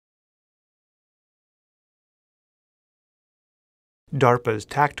DARPA's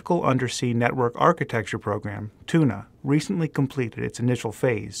Tactical Undersea Network Architecture program, TUNA, recently completed its initial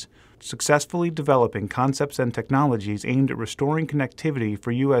phase, successfully developing concepts and technologies aimed at restoring connectivity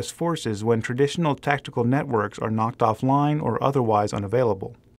for U.S. forces when traditional tactical networks are knocked offline or otherwise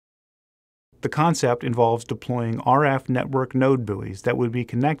unavailable. The concept involves deploying RF network node buoys that would be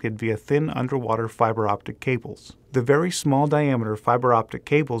connected via thin underwater fiber optic cables. The very small diameter fiber optic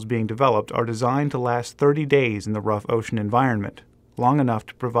cables being developed are designed to last 30 days in the rough ocean environment, long enough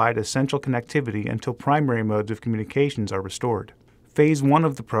to provide essential connectivity until primary modes of communications are restored. Phase 1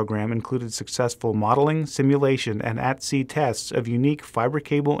 of the program included successful modeling, simulation, and at-sea tests of unique fiber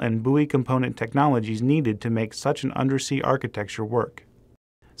cable and buoy component technologies needed to make such an undersea architecture work.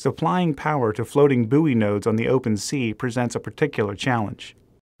 Supplying power to floating buoy nodes on the open sea presents a particular challenge.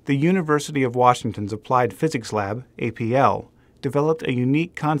 The University of Washington's Applied Physics Lab, APL, developed a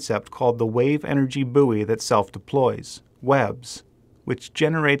unique concept called the Wave Energy Buoy that self-deploys, WEBS, which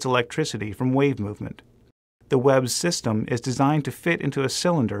generates electricity from wave movement. The WEBS system is designed to fit into a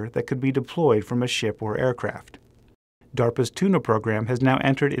cylinder that could be deployed from a ship or aircraft. DARPA's TUNA program has now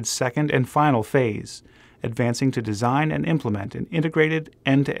entered its second and final phase, advancing to design and implement an integrated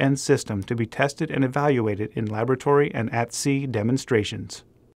end-to-end system to be tested and evaluated in laboratory and at-sea demonstrations.